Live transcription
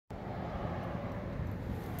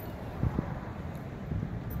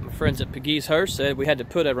friends at Pegues Hurst said we had to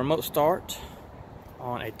put a remote start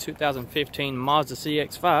on a 2015 Mazda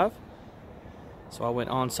cx-5. So I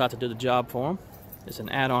went on site to do the job for them. It's an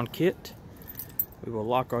add-on kit. We will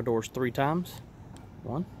lock our doors 3 times.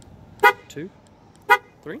 1, 2,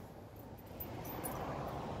 3.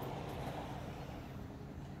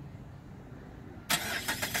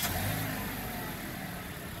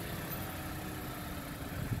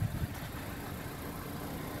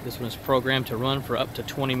 This one is programmed to run for up to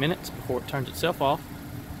 20 minutes before it turns itself off.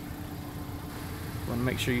 You want to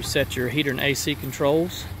make sure you set your heater and AC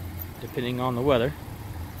controls, depending on the weather,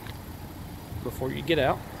 before you get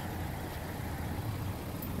out.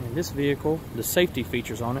 In this vehicle, the safety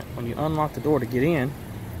features on it, when you unlock the door to get in,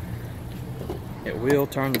 it will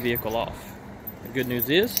turn the vehicle off. The good news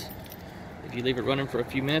is, if you leave it running for a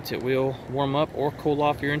few minutes, it will warm up or cool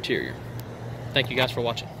off your interior. Thank you guys for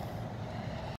watching.